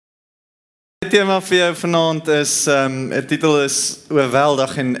Het thema vir jou vanaand is, die titel is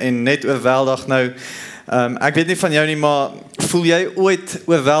Oorweldig en net oorweldig. Nou, ek weet nie van jou nie, maar voel jy ooit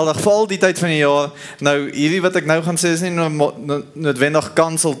oorweldig, veral die tyd van die jaar? Nou, hierdie wat ek nou gaan sê is nie noodwendig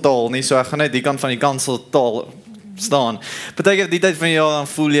kanseltaal nie, so ek gaan net die kant van die kanseltaal staan. Beteken die tyd van die jaar,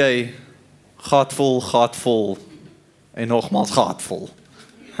 dan voel jy gatvol, en nogmaals gatvol.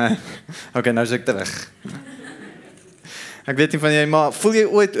 Ok, nou is ek terug. Ek weet nie van jy, maar voel jy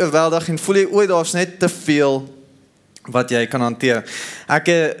ooit oorweldig en voel jy ooit daar's net te veel wat jy kan hanteer?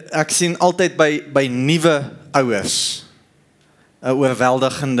 Ek sien altyd by nuwe ouers 'n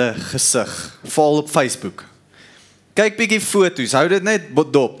oorweldigende gesig, veral op Facebook. Kyk bietjie foto's, hou dit net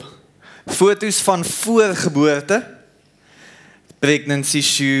dop. Foto's van voorgeboorte, pregnancy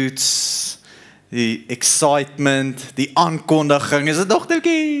shoots, die excitement, die aankondiging, is dit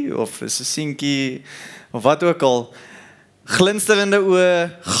dogtertjie of is 'n seentjie of wat ook al. Glinsterende oë,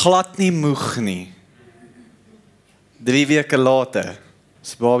 glad nie moeg nie. 3 weke later,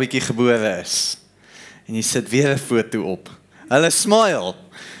 as babietjie gebore is, en jy sit weer 'n foto op. Hulle smile,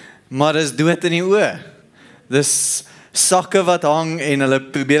 maar dis dood in die oë. Dis sakke wat hang en hulle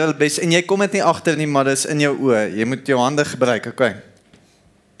probeer hulle bes, en jy kom dit nie agter nie, maar dis in jou oë. Jy moet jou hande gebruik, okay.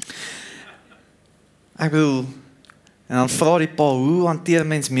 Ek bedoel, en dan vra die pa, hoe hanteer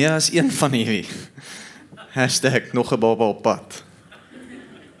mens meer as een van hierdie? Hashtag nog 'n baba op pad.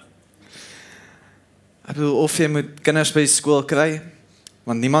 Ek bedoel, of jy moet kinders by skool kry,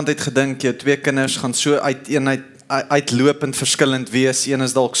 want niemand het gedink jou 2 kinders gaan so uitlopend verskillend wees. Een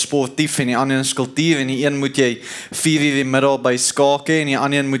is dalk sportief en die ander is kultuur, en die een moet jy 4 uur die middag by skaak hê, en die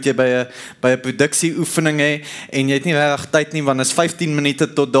ander een moet jy by 'n produksieoefening hê, en jy het nie regtig tyd nie, want dit is 15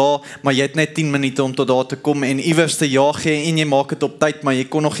 minute tot daar, maar jy het net 10 minute om tot daar te kom, en iewers te jaag jy, en jy maak dit op tyd, maar jy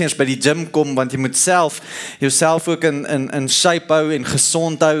kon nog nie eens by die gym kom, want jy moet jouself ook in shape hou en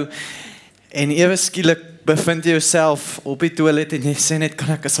gesond hou, en ewe skielik bevind jy jouself op die toilet, en jy sê net, kan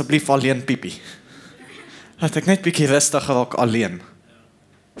ek asseblief alleen piepie? Laat ek net bietjie rustig raak alleen.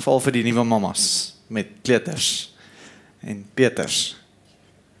 Val vir die nuwe mamas met kleuters en peters.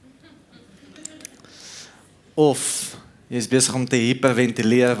 Of jy is besig om te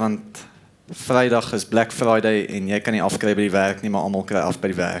hyperventileer, want Vrydag is Black Friday en jy kan nie afkry by die werk nie, maar almal kry af by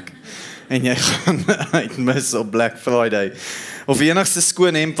die werk. En jy gaan uitmis op Black Friday. Of die enigste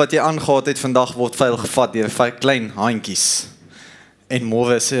skoon hemp wat jy aangetree het vandag word vuil gevat deur 5 klein handjies. En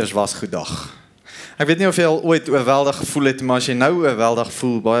môre is was goed dag. Ek weet nie of jy al ooit oorweldig gevoel het, maar as jy nou oorweldig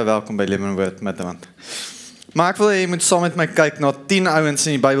voel, baie welkom by lewendewoordmidrand. Maar ek wil hê jy moet saam met my kyk na 10 ouens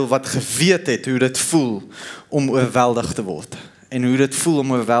in die Bybel wat geweet het hoe dit voel om oorweldig te word. En hoe dit voel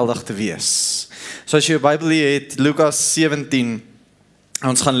om oorweldig te wees. So as jy jou Bybel het, Lukas 17,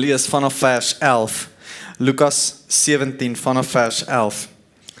 ons gaan lees vanaf vers 11. Lukas 17 vanaf vers 11.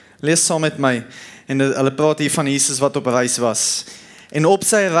 Lees saam met my, en hulle praat hier van Jesus wat op reis was. En op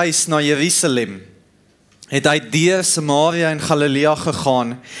sy reis na Jerusalem, het hy deur Samaria en Galilea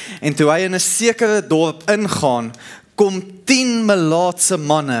gegaan, en toe hy in 'n sekere dorp ingaan, kom 10 melaatse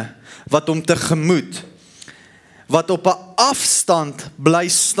manne, wat hom tegemoet, wat op 'n afstand bly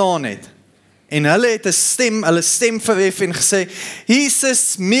staan het, en hulle het hulle stem verhef en gesê,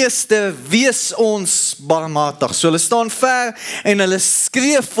 Jesus, meester, wees ons barmhartig. So hulle staan ver, en hulle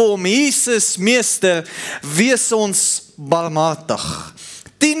skree vir hom, Jesus, meester, wees ons barmhartig.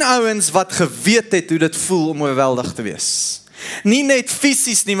 10 ouens wat geweet het hoe dit voel om oorweldig te wees. Nie net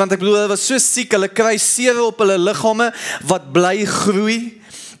fisies nie, want ek bedoel, hulle was so siek, hulle kry sewe op hulle liggame, wat bly groei,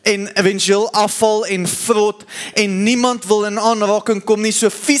 en eventueel afval en vrot, en niemand wil in aanraking kom nie, so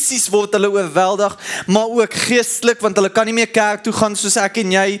fisies word hulle oorweldig, maar ook geestelik, want hulle kan nie meer kerk toe gaan, soos ek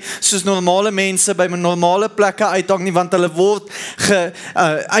en jy, soos normale mense, by my normale plekke uithang nie, want hulle word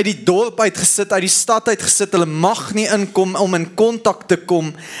uit die dorp uitgesit, uit die stad uitgesit, hulle mag nie inkom, om in kontak te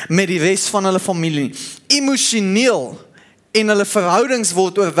kom, met die res van hulle familie, emosioneel, en hulle verhoudings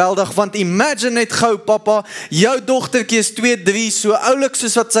word oorweldig, want imagine net gou, papa, jou dogtertjie is 2-3, so oulik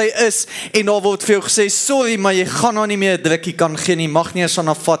soos wat sy is, en daar word vir jou gesê, sorry, maar jy gaan nou nie meer 'n drukkie kan gee nie, mag nie eens aan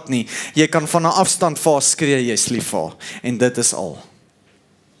haar vat nie, jy kan van 'n afstand vir haar skree, jy is lief vir haar, en dit is al.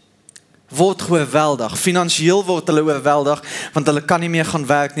 Word oorweldig, finansieel word hulle oorweldig, want hulle kan nie meer gaan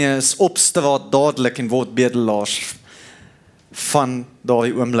werk nie, is op straat dadelik, en word bedelaars, van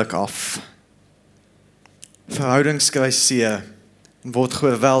daardie oomblik af. Verhoudings kry seer, en word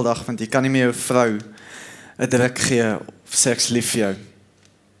oorweldig, want jy kan nie meer jou vrou 'n druk gee, of seks lief vir jou,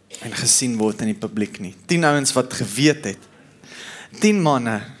 en gesien word in die publiek nie. 10 ouens wat geweet het, 10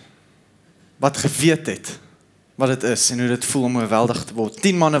 manne, wat geweet het, wat dit is en hoe dit voel om oorweldig te word.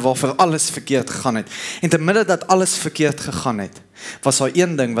 10 manne waarvoor alles verkeerd gegaan het. En te midde dat alles verkeerd gegaan het, was daar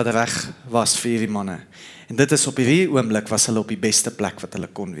een ding wat reg was vir hierdie manne. En dit is op hierdie oomblik was hulle op die beste plek wat hulle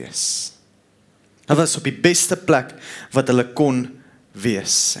kon wees. Hulle was op die beste plek wat hulle kon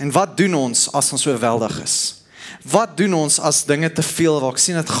wees. En wat doen ons as ons oorweldig is? Wat doen ons as dinge te veel raak?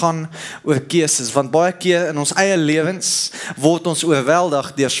 Sien, dit gaan oor keuses, want baie keer in ons eie lewens word ons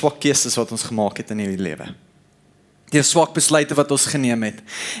oorweldig deur swak keuses wat ons gemaak het in hierdie lewe. Deur swak besluite wat ons geneem het.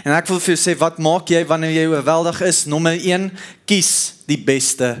 En ek wil vir jou sê, wat maak jy wanneer jy oorweldig is? Nommer 1, kies die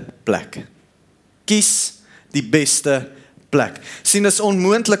beste plek. Kies die beste plek. Sien, dit is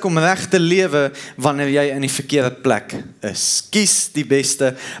onmoontlik om reg te lewe wanneer jy in die verkeerde plek is. Kies die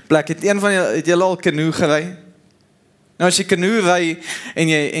beste plek. Het julle al kanoe gery? Nou as jy kanoe ry en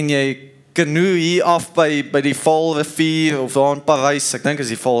jy kanoe hier af by die Valrivier of daar in Parys, ek dink is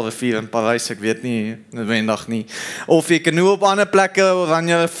die Valrivier in Parys, ek weet nie, noodwendig nie. Of jy kanoe op ander plekke,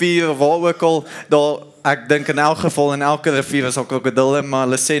 Oranje rivier of waar ook al, daar, ek dink in elk geval in elke rivier is al krokodille, maar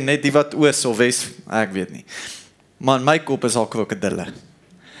hulle sê net die wat oos of wes, ek weet nie. Maar in my kop is al krokodille.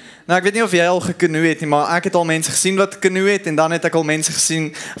 Nou ek weet nie of jy al gekanoe het nie, maar ek het al mense gesien wat kanoe het en dan het ek al mense gesien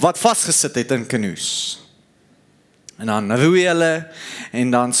wat vasgesit het in kanoes. En dan roei hulle, en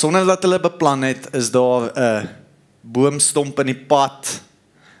dan sonder dat hulle beplan het, is daar 'n boomstomp in die pad,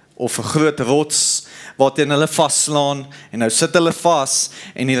 of 'n groot rots, waarteen hulle vaslaan, en nou sit hulle vas,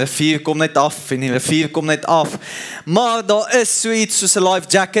 en die rivier kom net af, en die rivier kom net af. Maar daar is so iets soos 'n life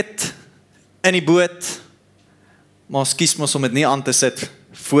jacket in die boot, maar ons kies mos om dit nie aan te sit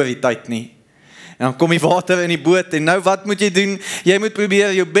voor die tyd nie. En dan kom die water in die boot, en nou wat moet jy doen? Jy moet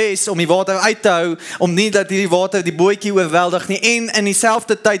probeer jou bes om die water uit te hou, om nie dat hierdie water die bootjie oorweldig nie, en in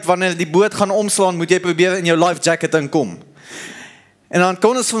dieselfde tyd, wanneer die boot gaan omslaan, moet jy probeer in jou life jacket inkom. En dan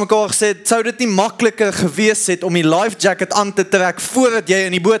kon ons vir mekaar gesê, sou dit nie makliker gewees het om die life jacket aan te trek, voordat jy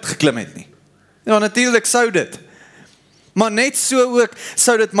in die boot geklim het nie? Ja, natuurlik sou dit. Maar net so ook,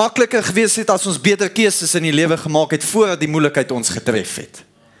 sou dit makliker gewees het, as ons beter keuses in die lewe gemaak het, voordat die moeilikheid ons getref het.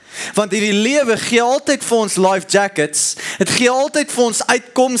 Want hierdie lewe gee altyd vir ons life jackets, het gee altyd vir ons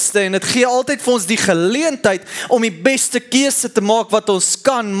uitkomste, en het gee altyd vir ons die geleentheid, om die beste keuse te maak, wat ons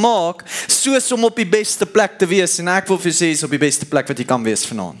kan maak, soos om op die beste plek te wees, en ek wil vir sê, is op die beste plek wat jy kan wees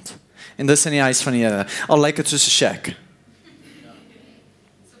vanaand. En dis in die huis van die Here, al lyk dit soos 'n shack.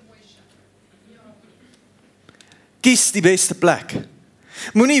 Kies die beste plek.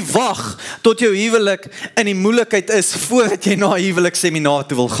 Moenie wag tot jou huwelik in die moeilikheid is voordat jy na 'n huweliksseminar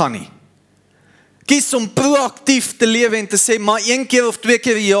toe wil gaan nie. Kies om proaktief te lewe en te sê, maar 1 keer of 2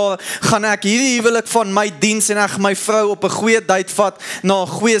 keer per jaar gaan ek hierdie huwelik van my diens en ek gaan my vrou op 'n goeie date vat na 'n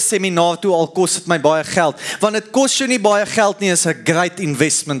goeie seminar toe, al kos dit my baie geld. Want dit kos jou nie baie geld nie, is 'n great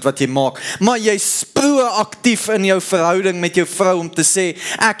investment wat jy maak. Maar jy's proaktief in jou verhouding met jou vrou om te sê,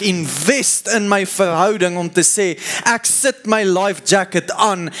 ek invest in my verhouding om te sê, ek sit my life jacket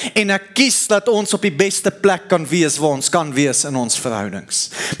aan en ek kies dat ons op die beste plek kan wees waar ons kan wees in ons verhoudings.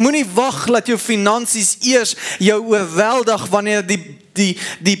 Moenie wag dat jou finansies eers jou oorweldig wanneer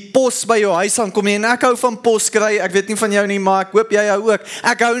die pos by jou huis aankom nie. En ek hou van pos kry, ek weet nie van jou nie, maar ek hoop jy hou ook.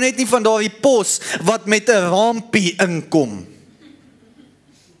 Ek hou net nie van daardie pos wat met 'n rampie inkom.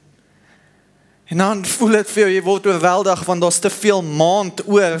 En dan voel dit vir jou, jy word oorweldig, want daar's te veel maand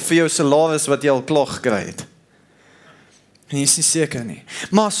oor vir jou salaris wat jy al klaar gekry het. En jy is nie seker nie.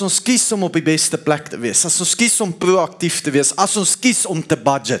 Maar as ons kies om op die beste plek te wees, as ons kies om proaktief te wees, as ons kies om te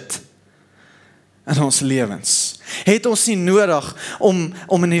budget in ons lewens, het ons nie nodig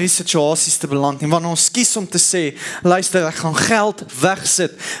om in hierdie situasies te beland nie, want ons kies om te sê, luister, ek gaan geld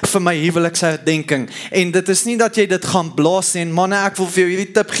wegsit vir my huweliksherdenking, en dit is nie dat jy dit gaan blaas nie, en manne, ek wil vir jou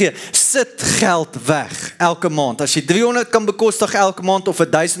hierdie tip gee, sit geld weg, elke maand, as jy 300 kan bekostig elke maand, of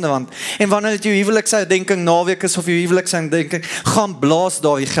R1000, en wanneer dit jou huweliksherdenking naweek is, of jou huweliksherdenking, gaan blaas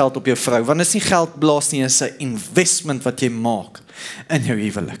daar die geld op jou vrou, want dit is nie geld blaas nie, is 'n investment wat jy maak in jou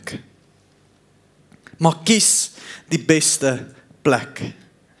huwelik. Maar kies die beste plek.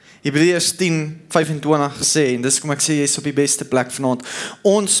 Hebreërs 10:25 sê, en dis kom ek sê, jy is op die beste plek vanaand,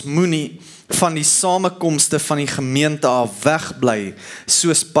 ons moenie van die samekomste van die gemeente af wegbly,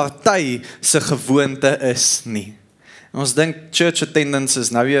 soos party se gewoonte is nie. En ons dink church attendance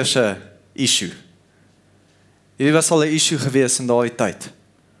is nou eers 'n issue. Hierdie was al 'n issue gewees in daardie tyd.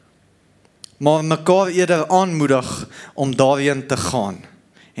 Maar mekaar eerder aanmoedig om daarheen te gaan.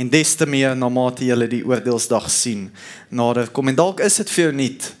 En des te meer naarmate julle die oordeelsdag sien nader kom. En dalk is dit vir jou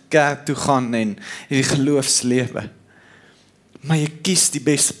nie kerk toe gaan en hierdie geloofslewe. Maar jy kies die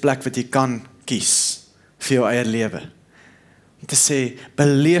beste plek wat jy kan kies vir jou eie lewe. om te sê,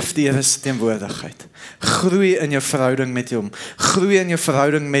 beleef die Here se teenwoordigheid. Groei in jou verhouding met hom. Groei in jou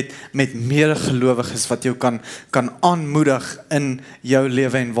verhouding met medegelowiges wat jou kan aanmoedig in jou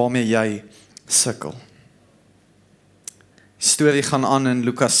lewe en waarmee jy sukkel. Die storie gaan aan in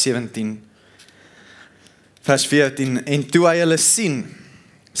Lukas 17, vers 14, en toe hy hulle sien,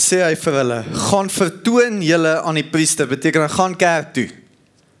 sê hy vir hulle, gaan vertoon julle aan die priester, beteken, gaan kerk toe,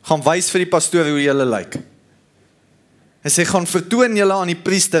 gaan wys vir die pastoor hoe julle lyk. Hy sê, gaan vertoon julle aan die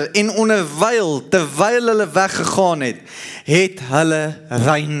priester, en terwyl hulle weggegaan het hulle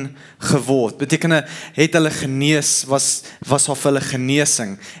rein geword. Beteken, het hulle genees, was daar vir hulle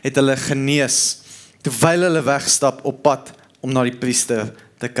genesing, het hulle genees, terwyl hulle wegstap op pad, om na die priester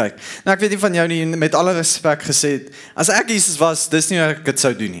te kyk. Nou, ek weet nie van jou nie, met alle respek gesê, as ek Jesus was, dis nie hoe ek het sou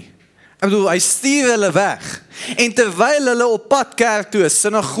doen nie. Ek bedoel, hy stuur hulle weg, en terwyl hulle op pad kerk toe is,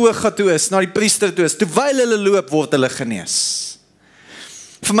 sinagoga toe is, na die priester toe is, terwyl hulle loop, word hulle genees.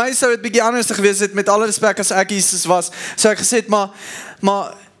 Vir my sou het bietjie anders gewees het, met alle respek, as ek Jesus was, sou ek gesê het,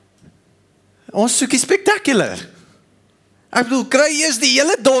 maar ons soekie spectacular. Ek bedoel, kry eers die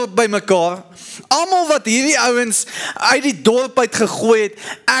hele dorp by mekaar, almal wat hierdie ouens uit die dorp uit gegooi het,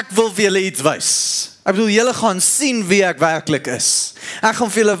 ek wil vir julle iets wys. Ek bedoel, julle gaan sien wie ek werklik is. Ek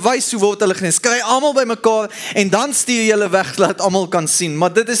gaan vir julle wys hoe word hulle genees. Kry almal by mekaar en dan stuur julle weg, laat almal kan sien.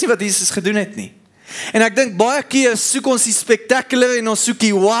 Maar dit is nie wat Jesus gedoen het nie. En ek dink baie keer soek ons die spectacular en ons soek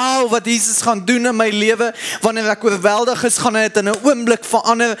die wow wat Jesus gaan doen in my lewe. Wanneer ek oorweldig is, gaan hy dit in 'n oomblik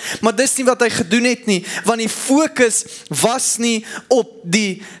verander. Maar dis nie wat hy gedoen het nie, want die fokus was nie op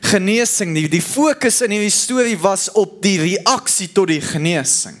die genesing nie. Die fokus in hierdie storie was op die reaksie tot die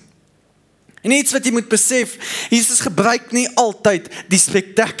genesing. En iets wat jy moet besef, Jesus gebruik nie altyd die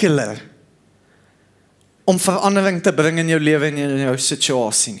spectacular om verandering te bring in jou lewe en in jou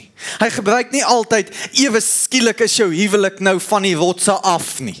situasie nie. Hy gebruik nie altyd, ewe skielik is jou huwelik nou van die rotse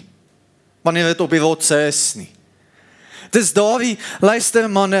af nie, wanneer dit op die rotse is nie. Dis daardie, luister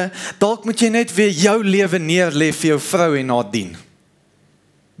manne, dalk moet jy net weer jou lewe neerlê vir jou vrou en haar dien.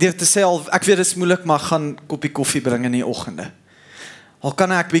 Deur te sê, ek weet dit is moeilik, maar gaan koppie koffie bring in die oggende. Al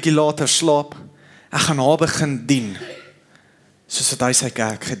kan ek bietjie later slaap, ek gaan haar begin dien, soos wat hy sy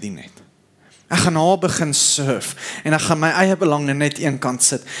kerk gedien het. Ek gaan haar begin surf, en ek gaan my eie belange net een kant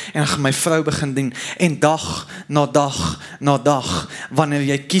sit, en ek gaan my vrou begin dien, en dag na dag na dag, wanneer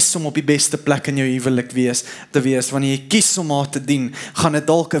jy kies om op die beste plek in jou huwelik te wees, wanneer jy kies om haar te dien, gaan dit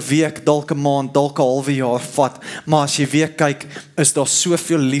dalk 'n week, dalk 'n maand, dalk 'n halwe jaar vat, maar as jy weer kyk, is daar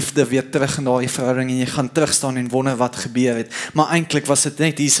soveel liefde weer terug in daardie verhouding, en jy gaan terugstaan en wonder wat gebeur het, maar eintlik was dit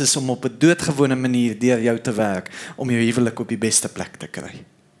net Jesus om op 'n doodgewone manier deur jou te werk, om jou huwelik op die beste plek te kry.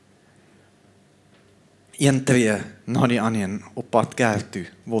 Een tree na die ander een, op pad kerk toe,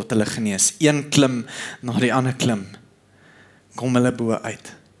 word hulle genees. Een klim na die ander klim, kom hulle bo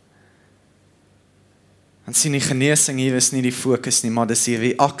uit. En sien die genesing hier is nie die fokus nie, maar dis die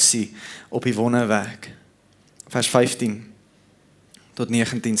reaksie op die wonderwerk. Vers 15 tot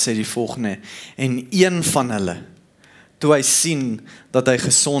 19 sê die volgende, en een van hulle, toe hy sien dat hy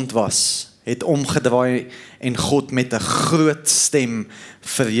gesond was, het omgedraai en God met 'n groot stem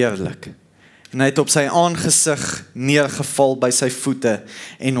verheerlik. En hy het op sy aangesig neergeval by sy voete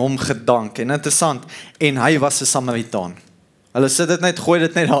en hom gedank. En interessant, en hy was 'n Samaritaan. Hulle sit dit net, gooi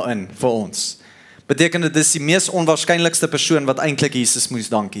dit net daarin vir ons. Beteken dit is die mees onwaarskynlikste persoon wat eintlik Jesus moes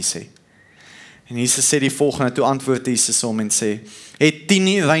dankie sê. En Jesus sê die volgende, toe antwoord Jesus hom en sê, het 10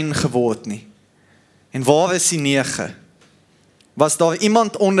 nie rein geword nie. En waar is die 9? Was daar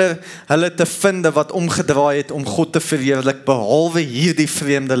iemand onder hulle te vind wat omgedraai het om God te verheerlik, behalwe hierdie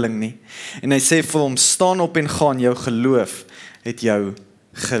vreemdeling nie? En hy sê vir hom, staan op en gaan, jou geloof het jou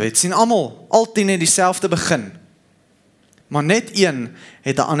gered. Sien almal, al 10 het dieselfde begin. Maar net een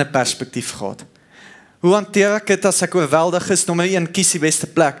het 'n ander perspektief gehad. Hoe hanteer ek dit as ek oorweldig is? Nommer 1, kies die beste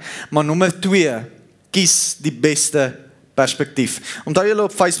plek. Maar nommer 2, kies die beste perspektief. Onthou julle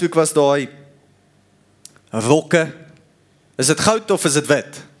op Facebook was daai rokke. Is dit goud of is dit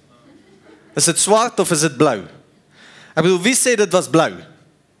wit? Is dit swart of is dit blou? Ek bedoel, wie sê dit was blou?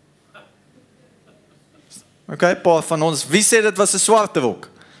 Okay, paar van ons, wie sê dit was 'n swarte rok?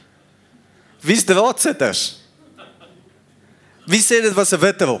 Wie is draadsitters? Wie sê dit was 'n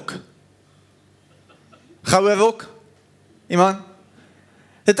witte rok? Goue rok? Iemand?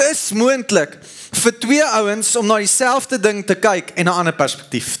 Dit is moontlik vir 2 ouens om na dieselfde ding te kyk en 'n ander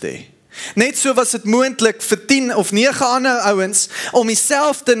perspektief te hê. Net so was dit moontlik vir 10 of 9 ander ouens om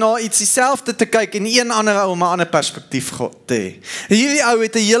dieselfde na iets dieselfde te kyk en een ander ou om 'n ander perspektief te hê. Hierdie ou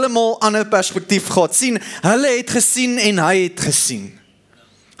het 'n heeltemal ander perspektief gehad. Sien, hulle het gesien en hy het gesien.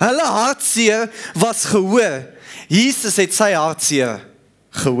 Hulle hartseer was gehoor. Jesus het sy hartseer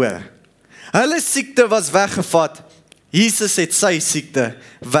gehoor. Hulle siekte was weggevat. Jesus het sy siekte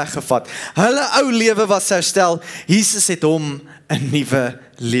weggevat. Hulle ou lewe was herstel. Jesus het hom 'n nuwe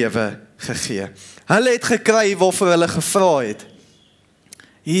lewe gegee. Hulle het gekry waarvoor hulle gevra het.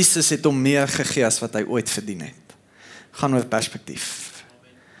 Jesus het hom meer gegee as wat hy ooit verdien het. Gaan oor perspektief.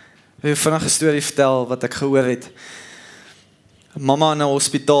 Ek wil vandag 'n storie vertel wat ek gehoor het. Mama in 'n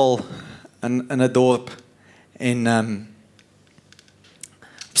hospitaal in 'n dorp en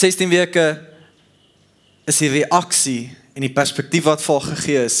op 16 weke is die reaksie en die perspektief wat vir haar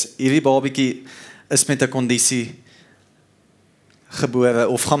gegee is, hierdie babietjie is met 'n kondisie gebore,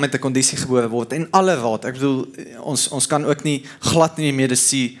 of gaan met 'n kondisie gebore word, en alle raad, ek bedoel, ons kan ook nie glad nie die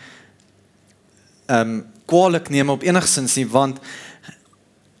medisyne kwaadlik neem op enigsins nie, want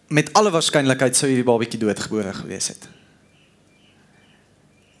met alle waarskynlikheid sou hierdie babietjie doodgebore gewees het.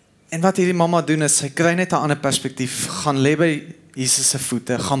 En wat hierdie mamma doen is, sy kry net 'n ander perspektief, gaan lê by Jesus se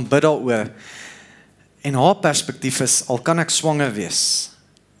voete, gaan bid daaroor, en haar perspektief is, al kan ek swanger wees,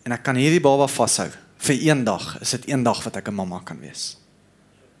 en ek kan hierdie baba vashou, vir een dag, is dit een dag wat ek 'n mamma kan wees.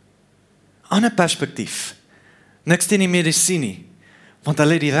 Ander perspektief, niks teen die medisyne nie, want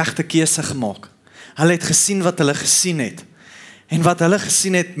hulle het die regte keuse gemaak. Hulle het gesien wat hulle gesien het, en wat hulle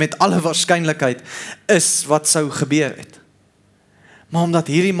gesien het met alle waarskynlikheid, is wat sou gebeur het. Maar omdat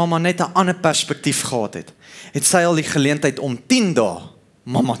hierdie mamma net 'n ander perspektief gehad het, het sy al die geleentheid om 10 dae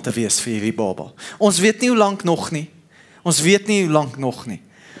mamma te wees vir hierdie baba. Ons weet nie hoe lank nog nie.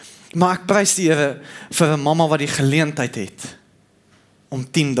 Maar ek prys die Here vir 'n mamma wat die geleentheid het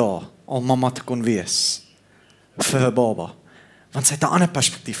om 10 dae al mamma te kon wees vir 'n baba. Want sy het 'n ander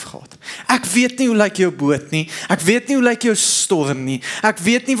perspektief gehad. Ek weet nie hoe lyk jou boot nie. Ek weet nie hoe lyk jou storm nie. Ek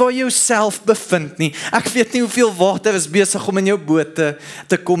weet nie waar jy jouself bevind nie. Ek weet nie hoeveel water is besig om in jou boot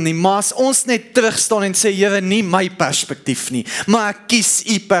te kom nie. Maar as ons net terugstaan en sê, Here, nie my perspektief nie, maar ek kies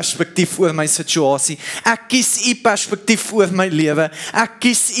u perspektief oor my situasie. Ek kies u perspektief oor my lewe. Ek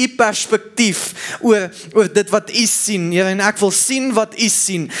kies u perspektief oor dit wat u sien, Here, en ek wil sien wat u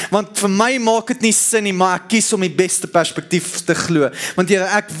sien. Want vir my maak dit nie sin nie, maar ek kies om die beste perspektief te glo, want Here,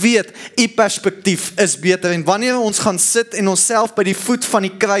 ek weet, u perspektief is beter, en wanneer ons gaan sit en onsself by die voet van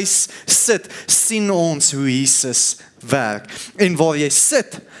die kruis sit, sien ons hoe Jesus werk, en waar jy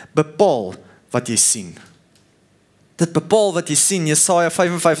sit, bepaal wat jy sien. Dit bepaal wat jy sien. Jesaja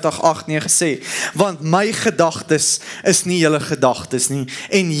 55:8-9 sê, want my gedagtes is nie julle gedagtes nie,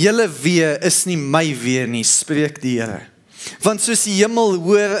 en julle weë is nie my weë nie, spreek die Here. Want soos die hemel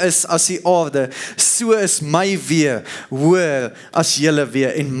hoër is as die aarde, so is my weë hoër as julle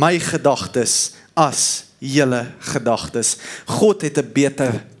weë, en my gedagtes as julle gedagtes. God het 'n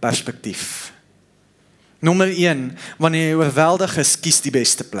beter perspektief. Nommer 1, wanneer jy oorweldig is, kies die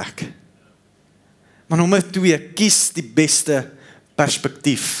beste plek. Maar nommer 2, kies die beste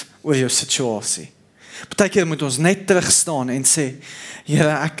perspektief oor jou situasie. Partykeer moet ons net terugstaan en sê,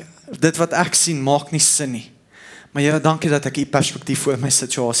 Here, dit wat ek sien, maak nie sin nie. Maar Here, dankie dat ek u perspektief oor my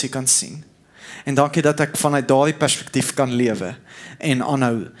situasie kan sien. En dankie dat ek vanuit daardie perspektief kan lewe en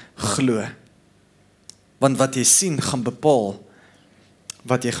aanhou glo. Want wat jy sien gaan bepaal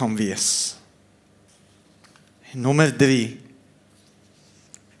wat jy gaan wees. En nommer 3,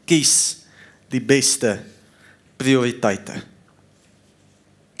 kies die beste prioriteite.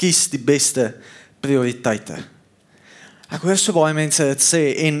 Kies die beste prioriteite. Ek hoor so baie mense dit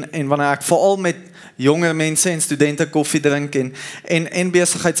sê, en wanneer ek veral met jonger mense en studente koffie drink en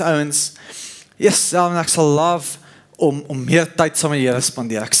besigheidsouens, yes, ek sal love om meer tyd saam met die Here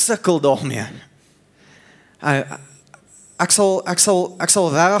spandeer. Ek sukkel daarmee. Ek sal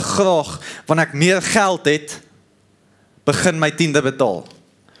regtig graag, wanneer ek meer geld het, begin my 10de betaal.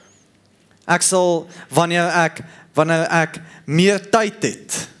 Ek sal, wanneer ek meer tyd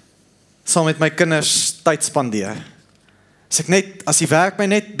het, saam met my kinders tyd spandeer. As die werk my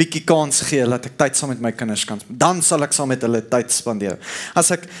net bietjie kans gee, laat ek tyd saam met my kinders kan, dan sal ek saam met hulle tyd spandeer.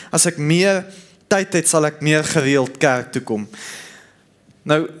 As ek meer tyd het, sal ek meer gereeld kerk toe kom.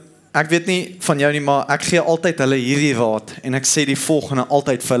 Nou, ek weet nie van jou nie, maar ek gee altyd hulle hierdie raad, en ek sê die volgende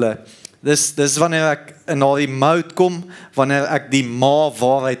altyd vir hulle. Dis wanneer ek in daardie mode kom, wanneer ek die ma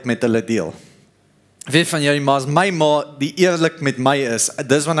waarheid met hulle deel. Ek weet van jou nie, maar as my ma die eerlik met my is,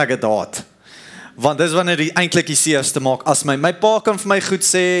 dis wanneer ek dit haat. Want dis wanneer die eintlik die seerste maak. As my pa kan vir my goed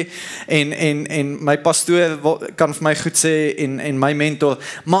sê, en my pastoor kan vir my goed sê, en my mentor,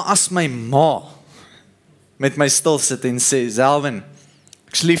 maar as my ma met my stil sit en sê, Zelwyn,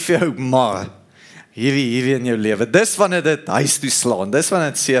 ek is lief vir jou, maar hierdie in jou lewe, dis wanneer dit huis toe slaan, dis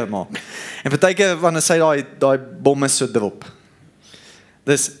wanneer dit seer maak. En partykeer wanneer sy daai bomme so drop,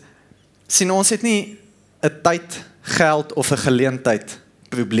 Dus, sien ons het nie 'n tyd, geld of 'n geleentheid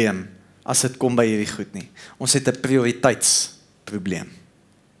probleem as dit kom by hierdie goed nie. Ons het 'n prioriteitsprobleem.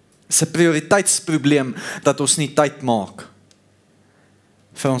 Dit is 'n prioriteitsprobleem dat ons nie tyd maak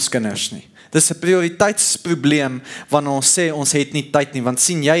vir ons kinders nie. Dit is 'n prioriteitsprobleem wanneer ons sê ons het nie tyd nie, want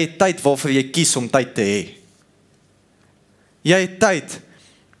sien jy het tyd waarvoor jy kies om tyd te hê. Jy het tyd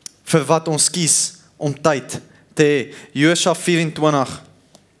vir wat ons kies om tyd te hê. Josua 24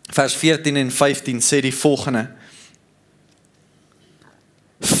 vers 14 en 15 sê die volgende: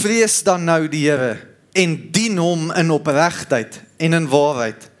 Vrees dan nou die Here en dien hom in opregtheid en in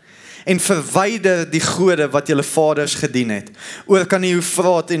waarheid en verwyder die gode wat julle vaders gedien het, oor kan die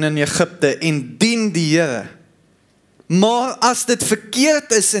Eufraat en in Egipte, en dien die Here. Maar as dit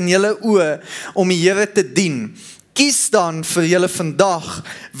verkeerd is in julle oë om die Here te dien, kies dan vir julle vandag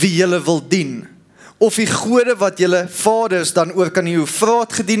wie julle wil dien. Of die gode wat julle vaders dan oor kan die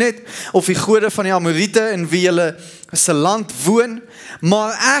Eufraat gedien het, of die gode van die Amorite in wie julle se land woon,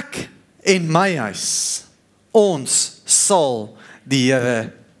 maar ek en my huis, ons sal die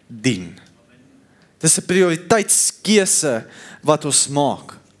Here dien. Dit is 'n prioriteitskeuse wat ons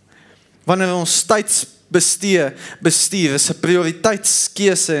maak. Wanneer ons tyd bestuur, is 'n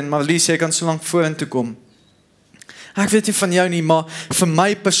prioriteitskeuse, en Marlies, jy kan so lank vorentoe kom. Ek weet nie van jou nie, maar vir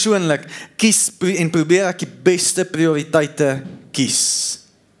my persoonlik kies en probeer ek die beste prioriteite kies.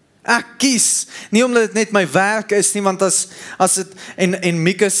 Ek kies, nie omdat dit net my werk is nie, want as dit, en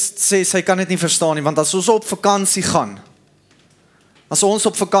Mikus sê, sy kan dit nie verstaan nie, want as ons op vakansie gaan,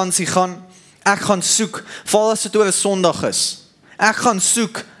 ek gaan soek, veral as dit oor 'n Sondag is, ek gaan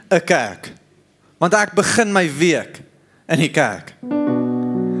soek 'n kerk, want ek begin my week in die kerk.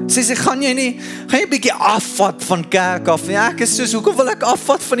 Sê, gaan jy 'n bietjie afvat van kerk af, en ek is soos, hoekom wil ek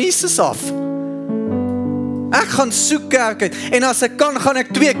afvat van Jesus af? Ek gaan soek kerk uit, en as ek kan, gaan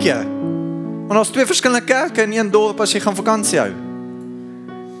ek 2 keer. Want daar's 2 verskillende kerke in een dorp as jy gaan vakansie hou.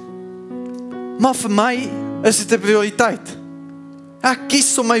 Maar vir my is dit 'n prioriteit. Ek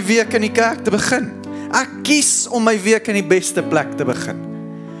kies om my week in die kerk te begin. Ek kies om my week in die beste plek te begin.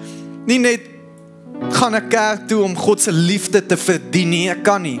 Nie net gaan ek kerk toe om God se liefde te verdien nie, ek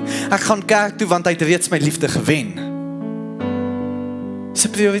kan nie. Ek gaan kerk toe want hy het reeds my liefde gewen. Dis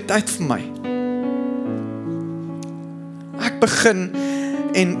 'n prioriteit vir my. Ek begin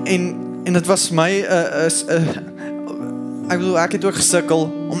en dit was my ek bedoel, ek het ook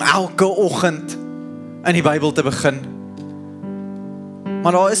gesukkel om elke oggend in die Bybel te begin.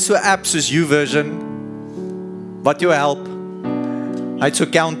 Maar daar is so 'n app soos YouVersion wat jou help. Hy het so 'n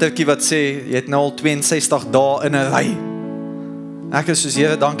countertjie wat sê jy het nou al 62 dae in 'n ry. Ek is soos,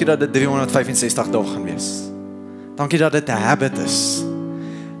 Here, dankie dat dit 365 dae gaan wees. Dankie dat dit 'n habit is.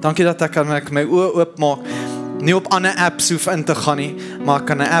 Dankie dat ek kan my oë oopmaak, nie op ander apps hoef in te gaan nie, maar ek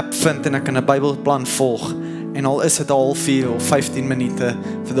kan 'n app vind en ek kan 'n Bybelplan volg, en al is dit 'n halfuur of 15 minute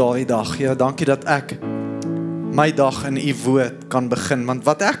vir daardie dag. Here, dankie dat ek my dag in u woord kan begin, want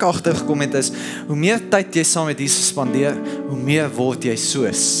wat ek agtergekom het is, hoe meer tyd jy saam met Jesus spandeer, hoe meer word jy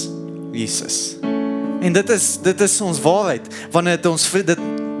soos Jesus. En dit is ons waarheid, wanneer dit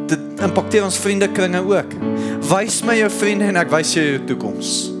impakteer ons vriendekringe ook. Wys my jou vriende en ek wys jou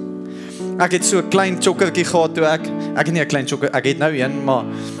toekoms. Ek het so 'n klein chokkertjie gehad toe ek het nie 'n klein chokker, ek het nou een, maar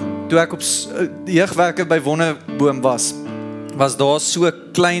toe ek op jeugwerker by Wonderboom was daar so 'n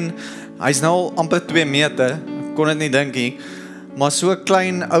klein, hy's nou al amper 2 meter, ek kon dit nie dink nie, maar so 'n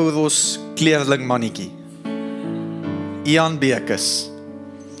klein ou ros kleerling mannetjie. Ian Bekes.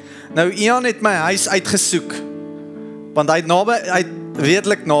 Nou Ian het my huis uitgesoek, want hy het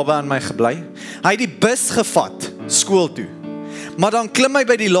redelik naby aan my gebly. Hy het die bus gevat skool toe. Maar dan klim hy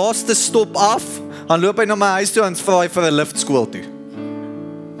by die laaste stop af, dan loop hy na my huis toe en vra hy vir 'n lift skool toe.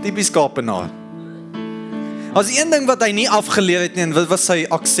 Typies Kaapenaar. As een ding wat hy nie afgeleer het nie, en wat was sy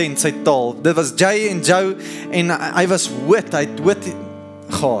aksent, sy taal, dit was J en Joe, en hy was wit, hy het wit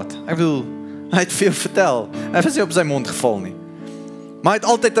gehad. Ek bedoel, hy het veel vertel, hy was nie op sy mond geval nie. Maar hy het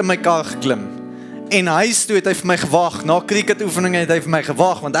altyd in my kar geklim, en huis toe het hy vir my gewag, na cricket oefeninge het hy vir my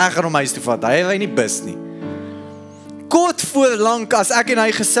gewag, want ek gaan hom huis toe vat, hy ry nie bus nie. Kort voor lank, as ek en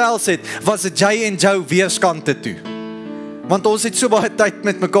hy gesels het, was dit J en Joe weerskante toe. Want ons het so baie tyd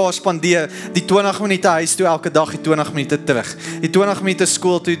met mekaar spandeer, die 20 minute huis toe elke dag, die 20 minute terug, die 20 minute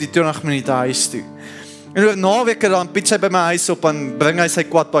skool toe, die 20 minute huis toe. En oor naweke dan pitch hy by my huis op en bring hy sy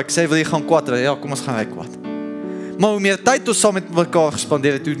quadbike, sê wil jy gaan quad ry? Ja, kom ons gaan ry quad. Maar hoe meer tyd ons saam met mekaar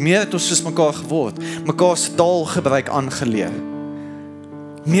gespandeer het, hoe meer het ons soos mekaar geword, mekaar se taalgebruik aangeleer.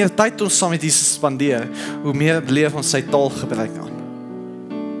 Meer tyd ons saam met Jesus spandeer, hoe meer beleef ons sy taalgebruik aan.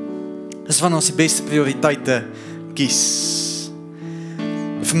 Dis van ons die beste prioriteite kies.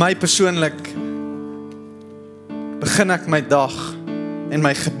 vir my persoonlik begin ek my dag en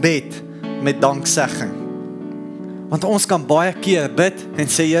my gebed met danksegging. Want ons kan baie keer bid en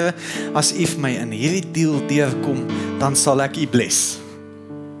sê, Here, as U vir my in hierdie deel deurkom, dan sal ek U bless.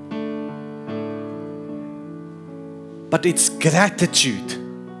 But it's gratitude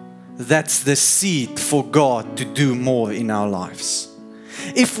that's the seed for God to do more in our lives.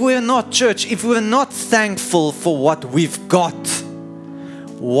 If we're not church, if we're not thankful for what we've got,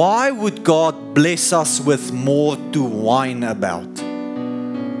 why would God bless us with more to whine about?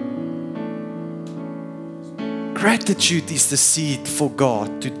 Gratitude is the seed for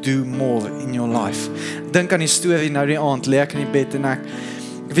God to do more in your life. Dink aan die storie nou die aand, lê ek in die bed en ek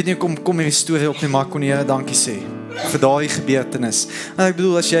weet nie kom hierdie storie op nie, maar kon die Here dankie sê vir daardie gebeurtenis. En ek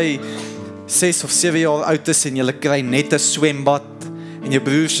bedoel, as jy 6 of 7 jaar oud is en jy kry net 'n swembad en jou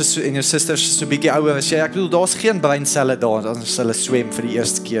broers en jou susters is so bietjie ouer as jy, ek bedoel, daar's geen breinselle daar, as hulle swem vir die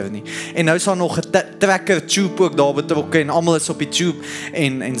eerste keer nie. En nou is daar nog 'n trekker tube ook daar betrokke en almal is op die tube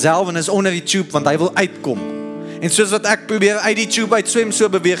en Selwyn is onder die tube want hy wil uitkom. En soos wat ek probeer uit die tube uitswem, so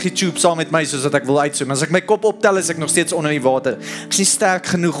beweeg die tube saam met my soos wat ek wil uitswem. As ek my kop optel, is ek nog steeds onder die water. Ek is nie sterk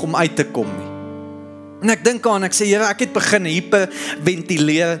genoeg om uit te kom nie. En ek dink aan, ek sê, Here, ek het begin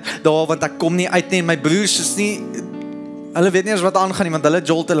hyperventileer daar, want ek kom nie uit nie, en my broers is nie, hulle weet nie eens wat aangaan nie, want hulle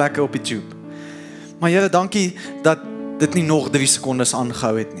jolte lekker op die tube. Maar Here, dankie dat dit nie nog 3 sekondes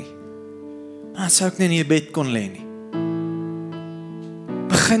aangehou het nie. Dan sou ek nie in die bed kon lê nie.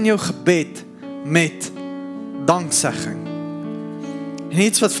 Begin jou gebed met danksegging. En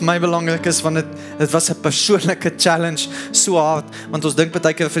iets wat vir my belangrik is, want dit was 'n persoonlike challenge, so hard, want ons dink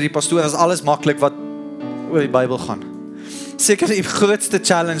baie keer vir die pastoor is alles maklik wat oor die Bybel gaan. Seker die grootste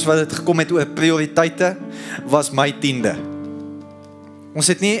challenge wat het gekom het oor prioriteite, was my 10de. Ons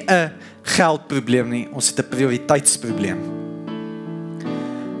het nie 'n geldprobleem nie, ons het 'n prioriteitsprobleem.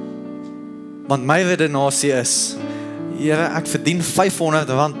 Want my redenasie is, Here, ek verdien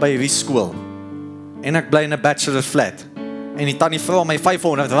R500 by hierdie skool, en ek bly in 'n bachelor flat, en die tannie vra my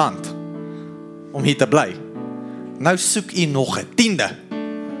R500 om hier te bly. Nou soek U nog 'n 10de.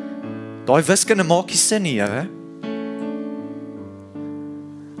 Daai wiskunde maak nie sin nie, Here.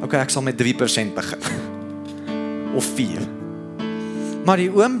 Okay, ek sal met 3% begin. Of 4. Maar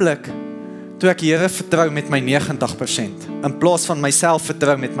die oomblik, toe ek die Here vertrou met my 90%, in plaas van myself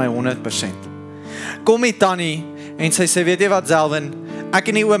vertrou met my 100%. Kom die tannie, en sy sê, weet jy wat, Selwyn, ek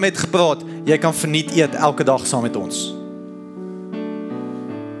en die oom het gepraat, jy kan verniet eet elke dag saam met ons.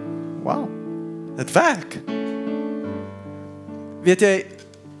 Wow, dit werk. Weet jy,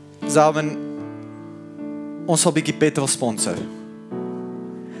 Selwyn, ons sal bietjie petrol sponsor.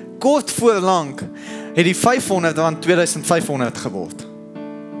 Kort voorlank het die R500 2500 geword.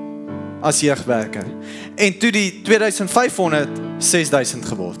 As jeugwerker. En toe die 2500 6000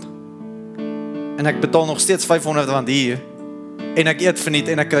 geword. En ek betaal nog steeds R500 hier, en ek eet verniet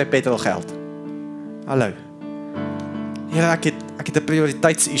en ek kry petrolgeld. Hallo. Here, ek het 'n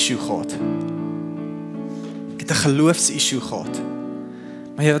prioriteitsissue gehad. Ek het 'n geloofsissue gehad.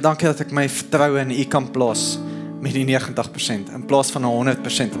 Maar Here, dankie dat ek my vertroue in U kan plaas met die 90%, in plaas van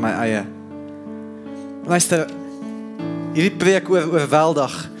 100% in my eie. Luister, hierdie preek oor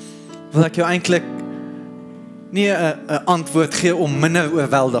oorweldig, wil ek jou eintlik nie 'n antwoord gee om minder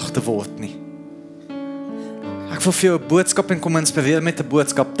oorweldig te word nie. Ek wil vir jou 'n boodskap en kom inspireer met 'n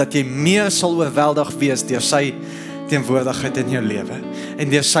boodskap, dat jy meer sal oorweldig wees deur sy teenwoordigheid in jou lewe, en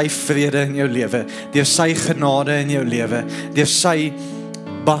deur sy vrede in jou lewe, deur sy genade in jou lewe, deur sy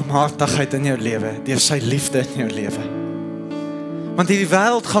barmhartigheid in jou lewe, deur sy liefde in jou lewe. Want hierdie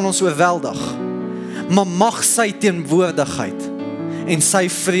wêreld gaan ons oorweldig, maar mag sy teenwoordigheid en sy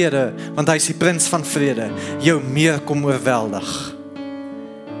vrede, want hy is die prins van vrede, jou meer kom oorweldig.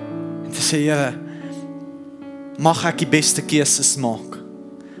 En te sê, Here, mag ek die beste keuses maak,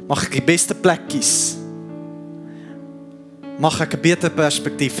 mag ek die beste plek kies, mag ek 'n beter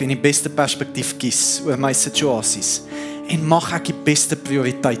perspektief en die beste perspektief kies oor my situasies, en mag ek die beste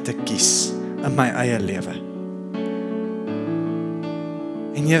prioriteite kies in my eie lewe.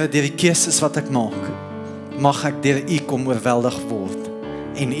 En Here, deur die keuses wat ek maak, mag ek deur U kom oorweldig word,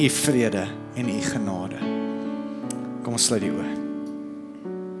 en U vrede en U genade. Kom ons sluit die oë.